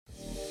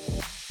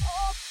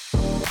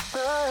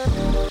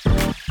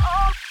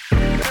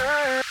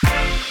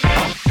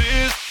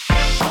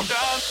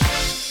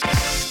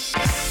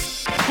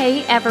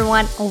Hey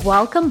everyone,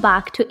 welcome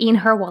back to In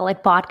Her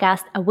Wallet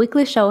podcast, a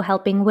weekly show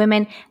helping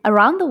women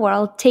around the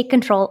world take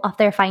control of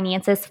their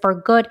finances for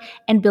good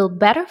and build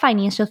better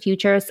financial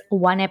futures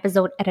one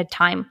episode at a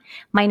time.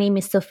 My name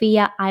is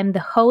Sofiia. I'm the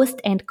host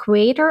and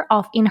creator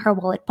of In Her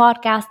Wallet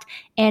podcast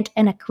and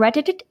an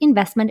accredited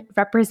investment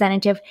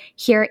representative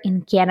here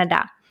in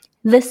Canada.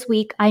 This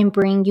week, I'm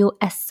bringing you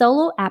a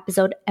solo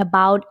episode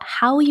about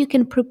how you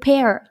can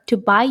prepare to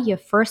buy your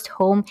first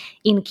home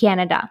in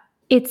Canada.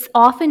 It's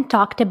often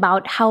talked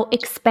about how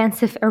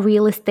expensive a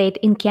real estate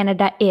in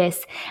Canada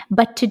is,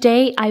 but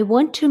today I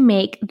want to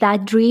make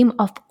that dream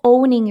of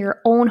owning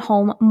your own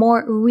home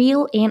more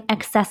real and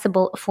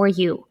accessible for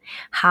you.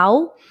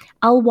 How?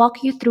 I'll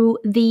walk you through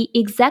the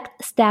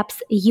exact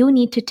steps you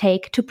need to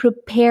take to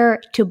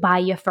prepare to buy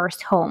your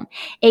first home,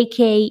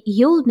 aka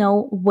you'll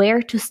know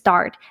where to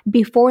start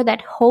before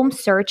that home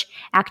search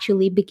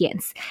actually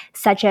begins,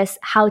 such as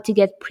how to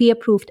get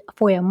pre-approved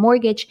for your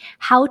mortgage,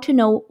 how to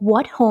know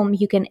what home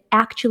you can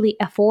actually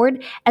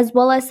afford, as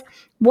well as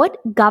what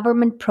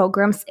government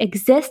programs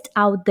exist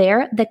out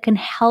there that can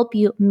help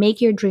you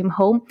make your dream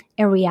home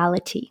a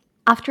reality.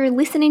 After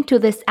listening to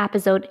this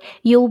episode,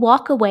 you'll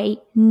walk away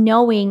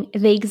knowing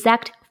the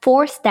exact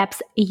 4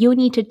 steps you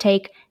need to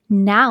take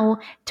now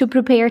to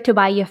prepare to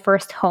buy your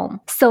first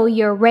home. So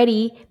you're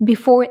ready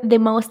before the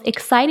most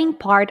exciting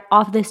part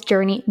of this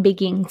journey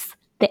begins,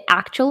 the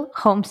actual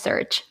home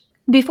search.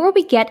 Before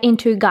we get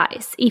into it,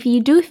 guys, if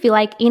you do feel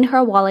like In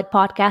Her Wallet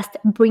podcast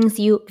brings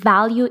you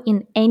value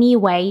in any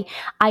way,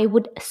 I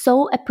would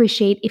so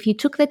appreciate if you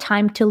took the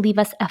time to leave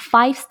us a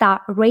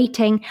 5-star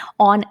rating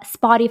on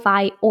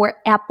Spotify or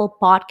Apple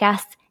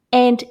Podcasts.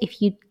 And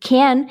if you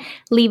can,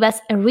 leave us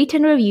a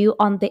written review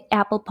on the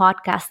Apple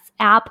Podcasts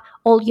app.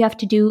 All you have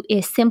to do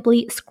is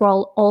simply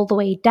scroll all the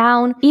way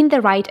down. In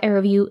the Write a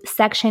Review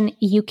section,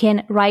 you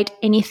can write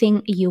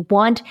anything you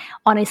want.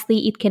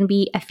 Honestly, it can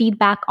be a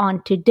feedback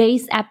on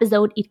today's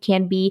episode. It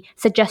can be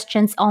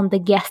suggestions on the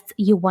guests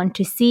you want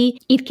to see.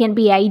 It can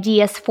be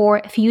ideas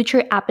for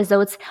future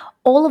episodes.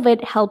 All of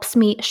it helps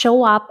me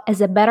show up as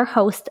a better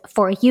host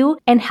for you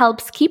and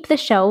helps keep the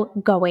show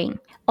going.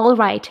 All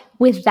right,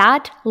 with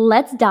that,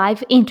 let's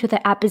dive into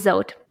the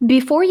episode.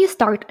 Before you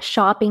start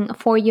shopping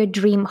for your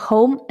dream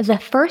home, the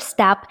first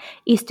step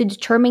is to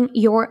determine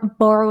your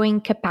borrowing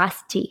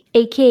capacity,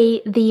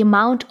 aka the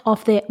amount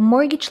of the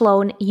mortgage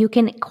loan you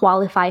can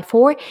qualify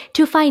for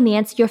to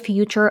finance your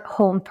future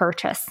home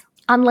purchase.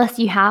 Unless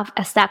you have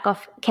a stack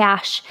of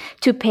cash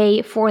to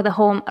pay for the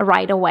home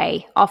right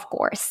away, of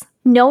course.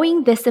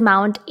 Knowing this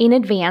amount in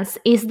advance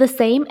is the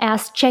same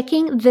as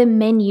checking the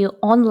menu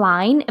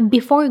online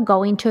before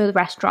going to a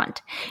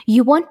restaurant.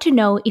 You want to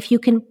know if you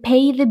can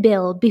pay the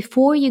bill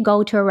before you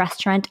go to a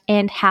restaurant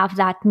and have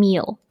that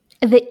meal.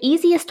 The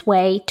easiest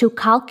way to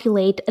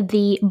calculate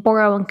the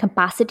borrowing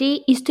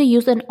capacity is to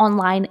use an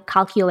online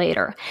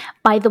calculator.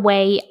 By the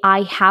way,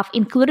 I have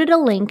included a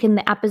link in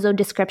the episode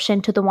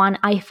description to the one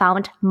I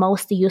found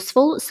most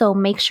useful, so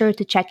make sure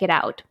to check it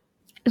out.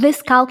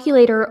 This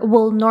calculator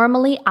will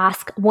normally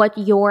ask what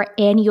your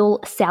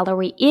annual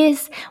salary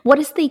is, what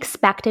is the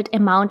expected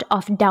amount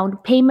of down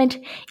payment,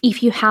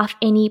 if you have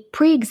any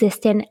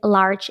pre-existing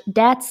large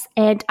debts,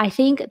 and I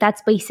think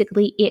that's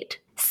basically it.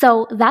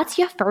 So that's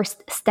your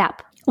first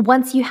step.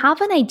 Once you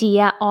have an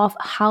idea of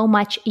how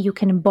much you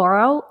can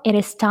borrow, it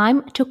is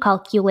time to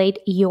calculate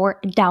your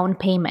down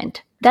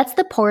payment. That's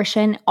the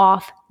portion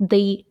of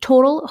the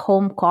total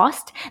home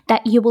cost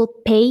that you will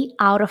pay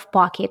out of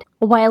pocket,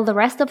 while the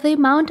rest of the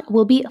amount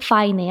will be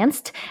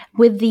financed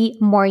with the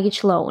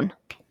mortgage loan.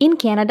 In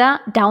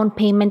Canada, down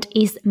payment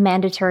is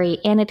mandatory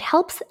and it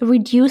helps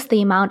reduce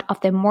the amount of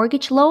the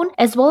mortgage loan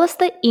as well as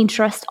the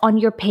interest on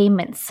your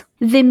payments.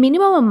 The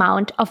minimum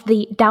amount of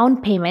the down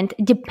payment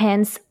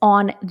depends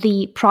on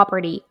the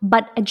property,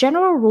 but a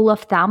general rule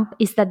of thumb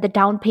is that the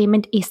down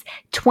payment is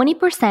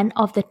 20%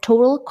 of the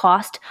total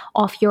cost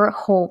of your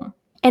home.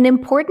 An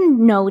important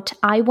note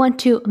I want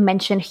to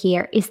mention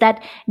here is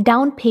that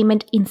down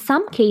payment in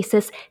some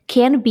cases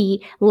can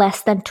be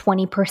less than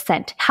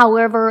 20%.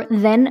 However,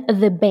 then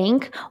the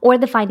bank or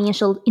the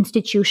financial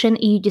institution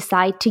you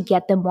decide to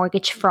get the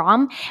mortgage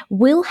from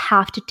will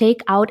have to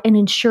take out an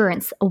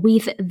insurance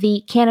with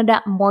the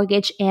Canada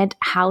Mortgage and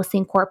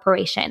Housing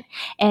Corporation.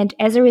 And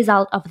as a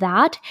result of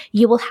that,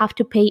 you will have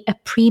to pay a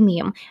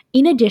premium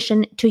in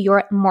addition to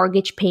your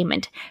mortgage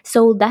payment.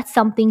 So that's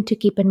something to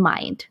keep in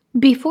mind.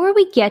 Before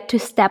we get to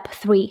step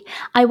 3,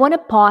 I want to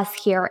pause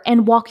here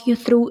and walk you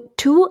through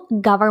 2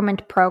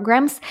 government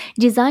programs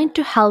designed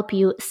to help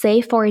you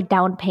save for a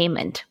down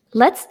payment.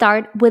 Let's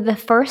start with the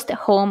First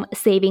Home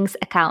Savings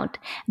Account.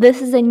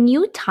 This is a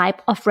new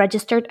type of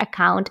registered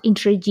account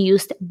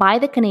introduced by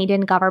the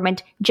Canadian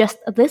government just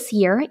this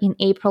year in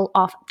April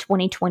of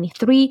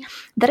 2023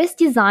 that is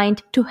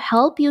designed to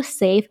help you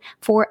save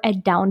for a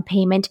down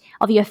payment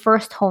of your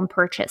first home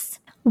purchase.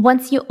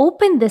 Once you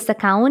open this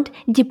account,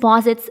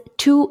 deposits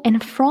to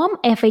and from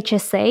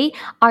FHSA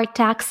are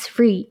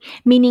tax-free,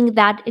 meaning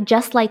that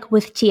just like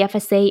with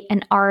TFSA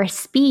and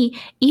RSP,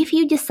 if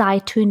you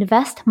decide to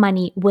invest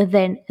money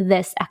within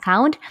this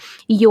account,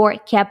 your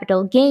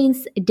capital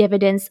gains,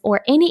 dividends,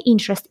 or any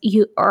interest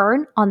you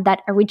earn on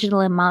that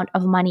original amount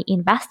of money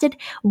invested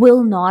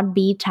will not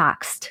be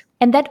taxed.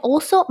 And that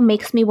also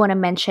makes me want to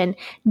mention,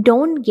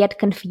 don't get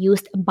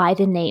confused by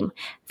the name.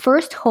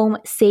 First Home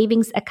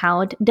Savings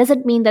Account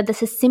doesn't mean that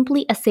this is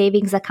simply a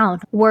savings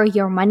account where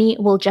your money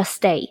will just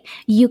stay.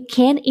 You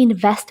can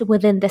invest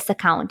within this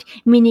account,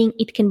 meaning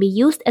it can be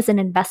used as an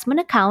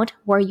investment account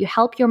where you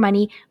help your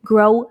money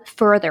grow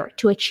further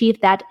to achieve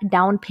that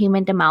down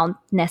payment amount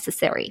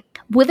necessary.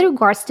 With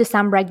regards to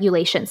some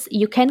regulations,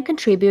 you can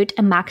contribute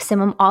a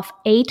maximum of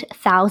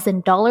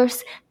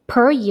 $8,000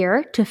 per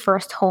year to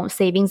First Home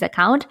Savings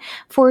Account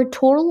for a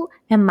total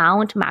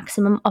amount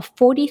maximum of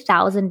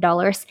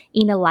 $40,000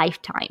 in a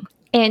lifetime.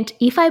 And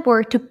if I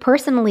were to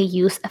personally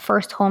use a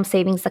First Home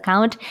Savings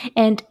Account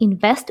and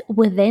invest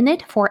within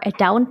it for a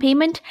down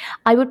payment,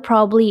 I would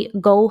probably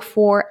go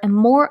for a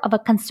more of a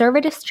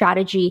conservative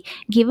strategy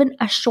given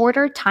a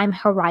shorter time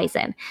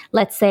horizon.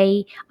 Let's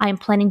say I'm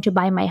planning to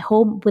buy my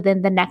home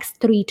within the next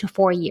 3 to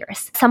 4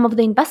 years. Some of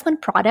the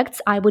investment products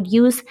I would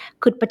use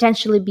could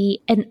potentially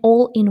be an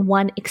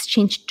all-in-one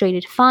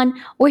exchange-traded fund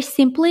or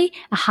simply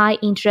a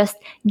high-interest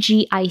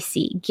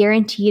GIC,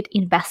 Guaranteed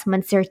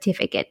Investment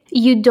Certificate.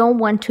 You don't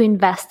want to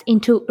invest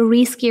into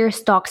riskier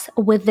stocks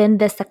within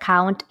this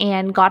account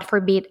and, God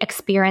forbid,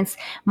 experience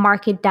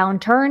market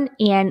downturn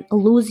and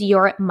lose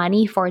your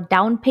money for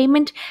down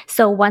payment.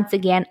 So once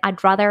again,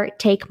 I'd rather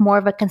take more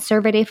of a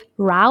conservative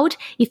route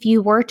if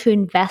you were to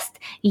invest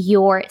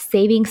your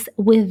savings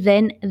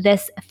within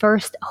this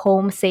First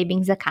Home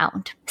Savings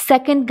Account.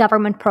 Second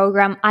government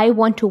program I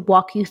want to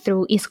walk you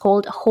through is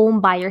called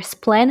Home Buyers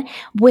Plan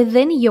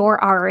within your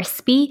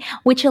RSP,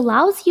 which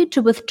allows you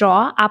to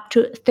withdraw up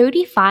to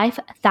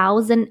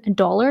 $35,000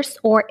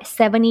 or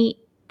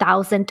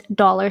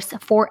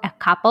 $70,000 for a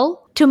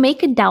couple to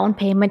make a down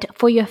payment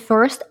for your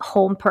first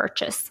home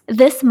purchase.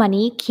 This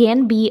money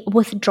can be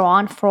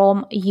withdrawn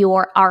from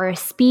your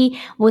RSP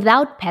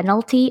without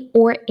penalty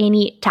or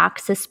any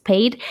taxes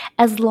paid,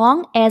 as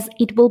long as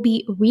it will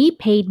be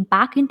repaid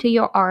back into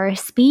your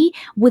RSP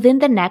within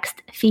the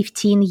next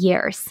 15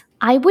 years.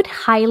 I would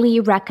highly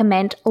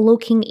recommend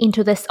looking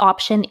into this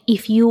option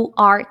if you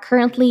are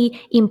currently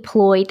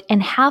employed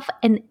and have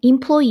an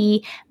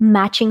employee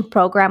matching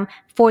program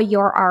for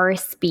your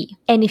RSP.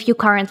 And if you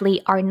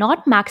currently are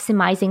not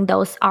maximizing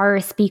those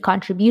RSP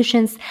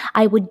contributions,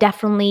 I would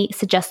definitely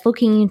suggest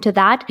looking into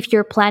that if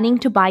you're planning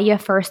to buy your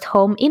first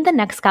home in the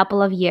next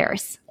couple of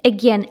years.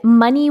 Again,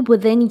 money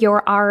within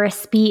your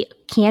RSP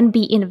can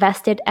be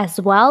invested as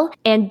well.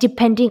 And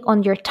depending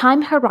on your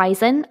time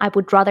horizon, I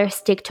would rather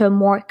stick to a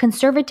more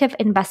conservative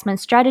investment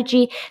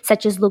strategy,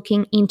 such as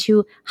looking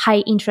into high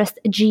interest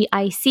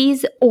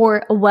GICs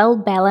or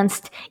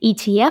well-balanced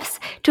ETFs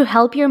to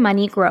help your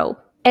money grow.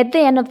 At the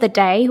end of the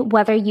day,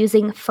 whether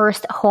using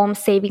First Home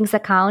Savings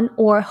Account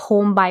or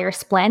Home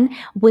Buyers Plan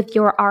with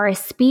your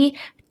RSP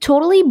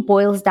totally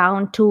boils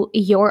down to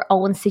your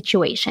own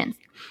situation.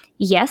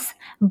 Yes,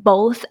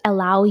 both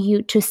allow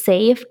you to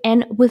save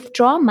and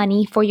withdraw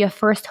money for your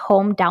first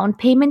home down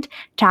payment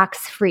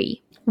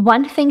tax-free.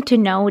 One thing to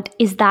note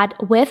is that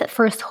with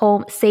First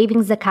Home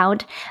Savings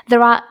Account,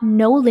 there are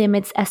no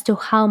limits as to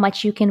how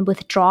much you can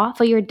withdraw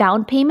for your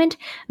down payment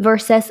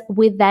versus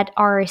with that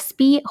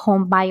RSP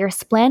Home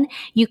Buyers Plan,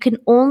 you can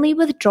only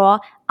withdraw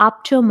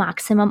up to a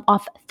maximum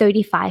of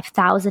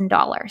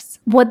 $35,000.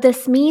 What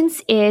this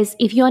means is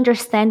if you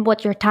understand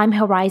what your time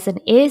horizon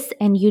is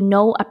and you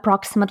know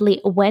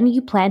approximately when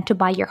you plan to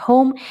buy your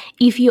home,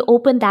 if you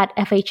open that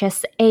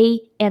FHSA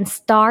and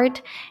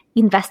start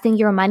investing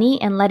your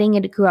money and letting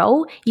it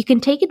grow, you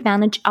can take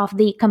advantage of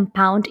the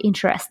compound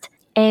interest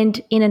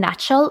and, in a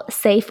nutshell,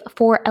 save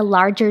for a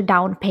larger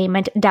down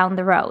payment down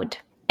the road.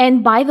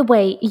 And by the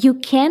way, you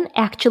can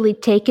actually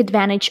take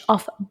advantage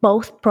of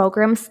both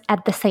programs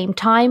at the same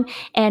time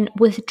and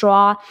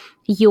withdraw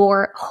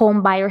your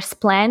home buyer's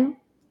plan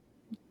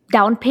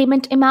down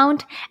payment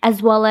amount,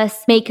 as well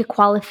as make a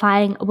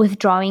qualifying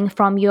withdrawing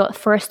from your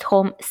first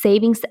home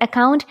savings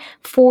account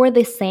for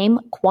the same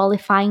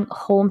qualifying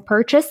home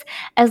purchase,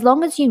 as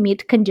long as you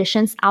meet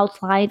conditions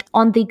outlined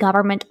on the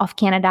Government of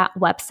Canada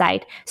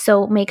website.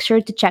 So make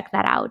sure to check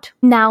that out.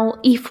 Now,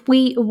 if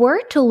we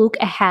were to look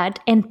ahead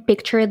and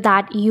picture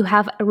that you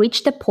have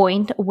reached a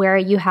point where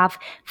you have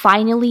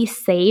finally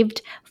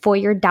saved for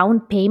your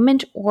down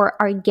payment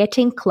or are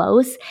getting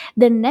close,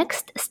 the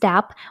next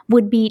step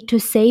would be to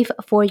save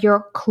for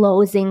your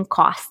closing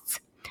costs.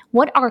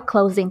 What are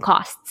closing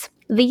costs?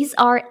 These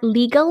are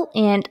legal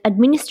and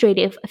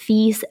administrative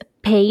fees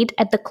paid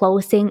at the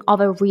closing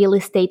of a real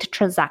estate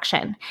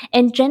transaction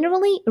and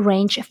generally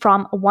range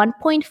from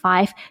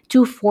 1.5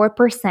 to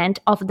 4%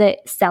 of the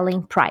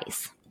selling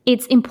price.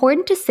 It's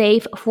important to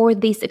save for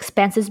these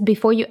expenses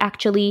before you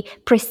actually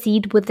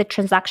proceed with the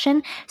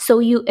transaction, so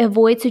you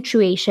avoid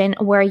situation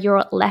where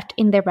you're left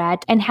in the red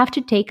and have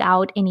to take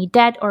out any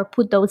debt or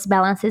put those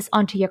balances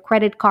onto your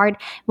credit card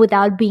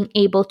without being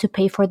able to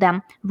pay for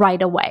them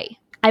right away.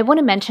 I want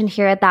to mention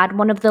here that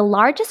one of the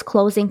largest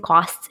closing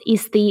costs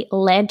is the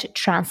land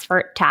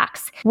transfer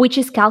tax, which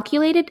is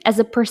calculated as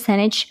a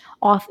percentage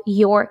of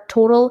your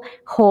total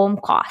home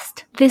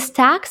cost. This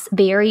tax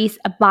varies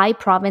by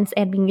province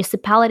and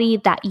municipality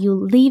that you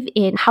live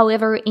in.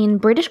 However, in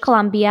British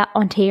Columbia,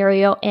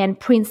 Ontario, and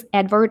Prince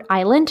Edward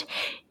Island,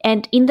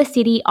 and in the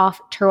city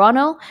of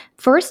Toronto,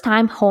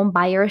 first-time home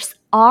buyers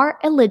are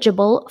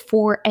eligible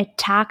for a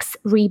tax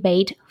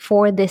rebate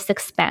for this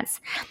expense.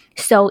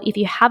 So if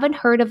you haven't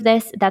heard of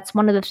this, that's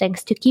one of the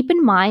things to keep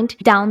in mind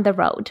down the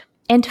road.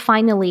 And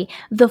finally,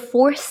 the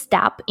fourth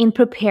step in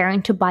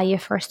preparing to buy your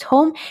first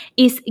home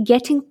is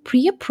getting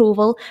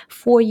pre-approval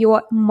for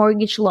your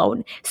mortgage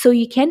loan. So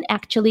you can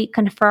actually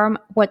confirm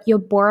what your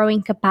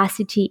borrowing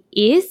capacity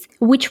is,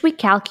 which we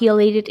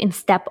calculated in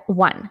step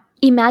 1.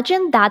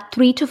 Imagine that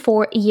 3 to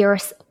 4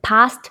 years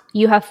passed,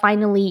 you have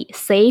finally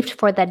saved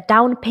for the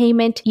down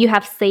payment, you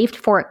have saved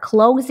for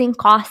closing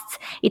costs.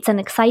 It's an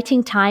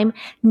exciting time.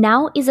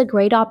 Now is a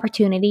great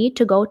opportunity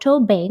to go to a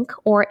bank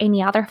or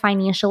any other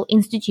financial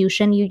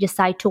institution you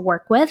decide to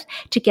work with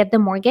to get the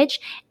mortgage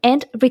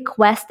and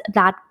request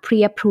that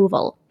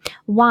pre-approval.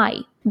 Why?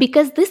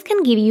 Because this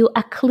can give you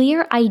a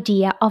clear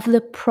idea of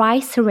the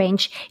price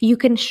range you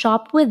can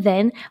shop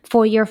within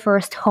for your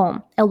first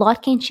home. A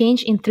lot can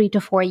change in 3 to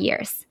 4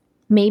 years.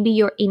 Maybe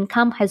your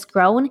income has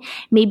grown.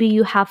 Maybe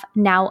you have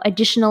now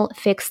additional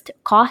fixed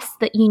costs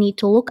that you need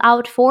to look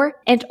out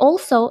for. And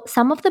also,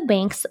 some of the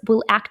banks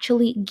will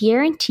actually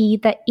guarantee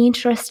the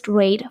interest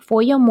rate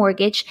for your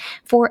mortgage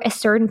for a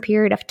certain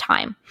period of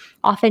time.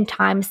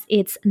 Oftentimes,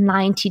 it's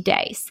 90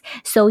 days.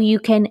 So you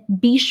can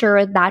be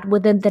sure that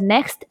within the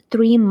next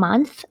 3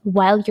 months,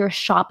 while you're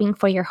shopping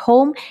for your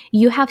home,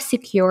 you have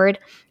secured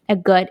a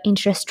good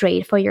interest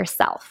rate for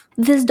yourself.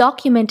 This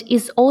document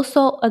is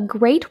also a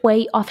great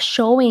way of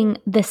showing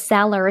the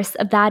sellers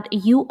that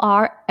you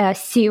are a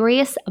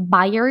serious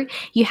buyer.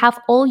 You have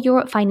all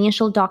your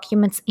financial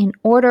documents in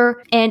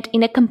order, and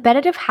in a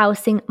competitive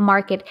housing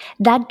market,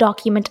 that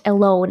document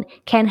alone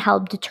can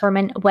help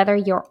determine whether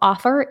your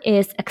offer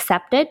is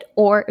accepted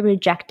or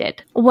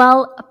rejected.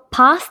 Well,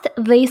 past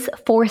these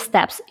 4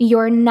 steps,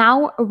 you're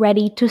now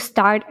ready to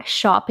start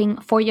shopping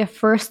for your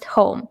first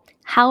home.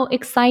 How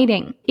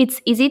exciting.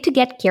 It's easy to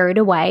get carried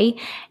away,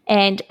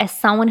 and as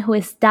someone who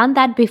has done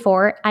that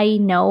before, I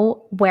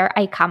know where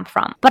I come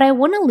from. But I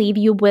want to leave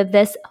you with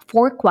these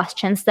 4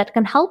 questions that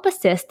can help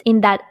assist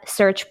in that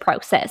search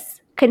process.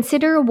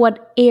 Consider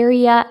what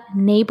area,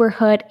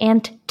 neighborhood,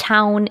 and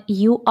town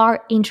you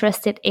are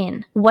interested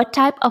in. What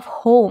type of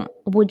home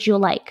would you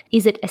like?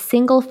 Is it a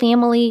single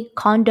family,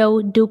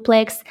 condo,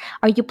 duplex?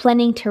 Are you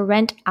planning to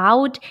rent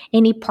out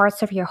any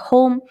parts of your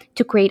home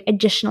to create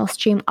additional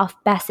stream of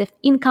passive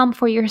income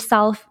for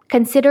yourself?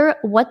 Consider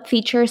what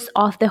features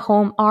of the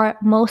home are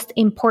most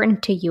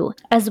important to you,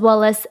 as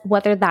well as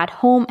whether that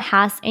home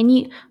has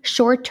any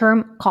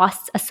short-term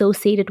costs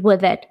associated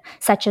with it,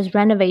 such as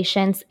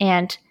renovations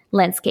and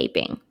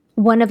landscaping.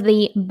 One of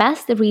the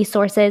best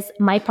resources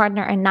my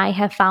partner and I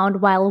have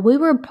found while we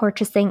were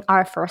purchasing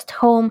our first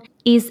home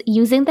is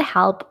using the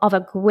help of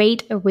a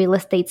great real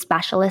estate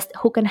specialist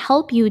who can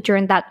help you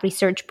during that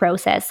research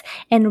process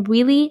and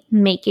really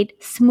make it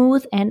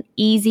smooth and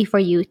easy for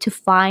you to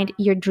find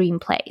your dream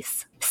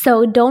place.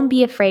 So don't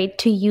be afraid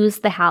to use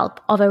the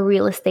help of a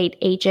real estate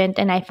agent,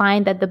 and I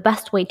find that the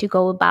best way to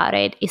go about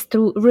it is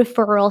through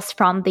referrals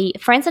from the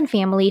friends and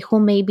family who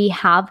maybe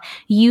have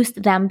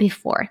used them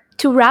before.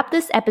 To wrap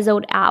this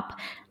episode up,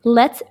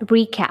 let's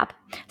recap.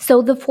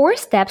 So the 4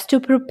 steps to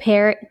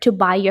prepare to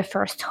buy your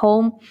first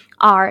home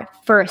are: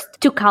 first,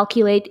 to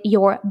calculate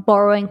your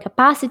borrowing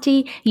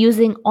capacity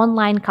using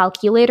online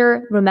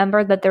calculator.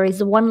 Remember that there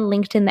is one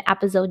linked in the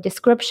episode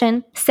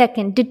description.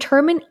 Second,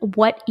 determine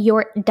what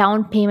your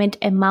down payment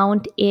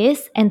amount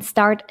is and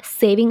start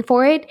saving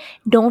for it.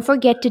 Don't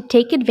forget to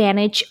take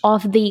advantage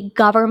of the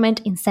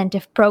government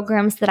incentive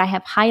programs that I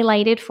have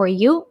highlighted for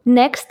you.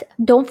 Next,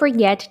 don't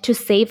forget to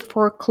save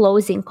for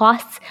closing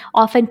costs.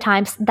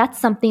 Oftentimes, that's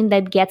something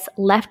that gets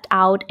left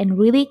out and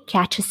really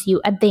catches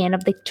you at the end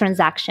of the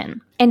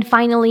transaction. And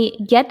finally,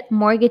 get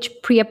mortgage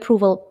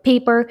pre-approval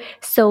paper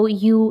so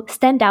you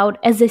stand out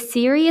as a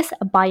serious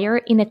buyer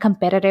in a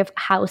competitive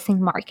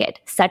housing market,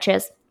 such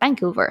as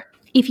Vancouver.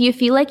 If you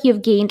feel like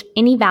you've gained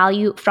any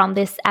value from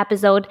this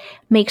episode,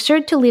 make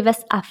sure to leave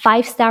us a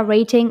 5-star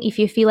rating. If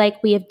you feel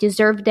like we have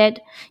deserved it,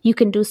 you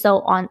can do so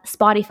on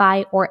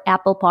Spotify or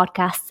Apple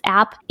Podcasts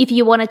app. If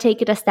you want to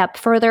take it a step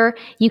further,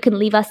 you can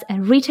leave us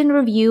a written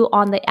review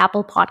on the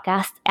Apple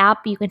Podcasts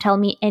app. You can tell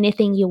me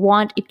anything you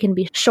want. It can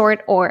be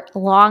short or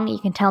long. You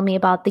can tell me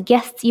about the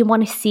guests you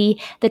want to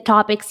see, the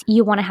topics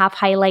you want to have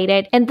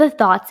highlighted, and the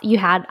thoughts you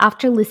had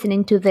after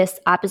listening to this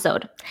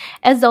episode.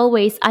 As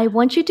always, I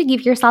want you to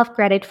give yourself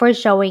credit for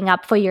showing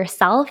up for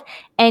yourself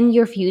and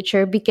your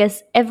future,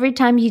 because every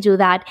time you do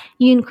that,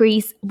 you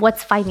increase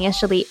what's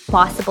financially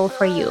possible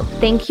for you.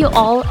 Thank you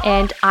all,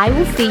 and I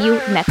will see you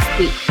next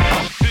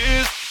week.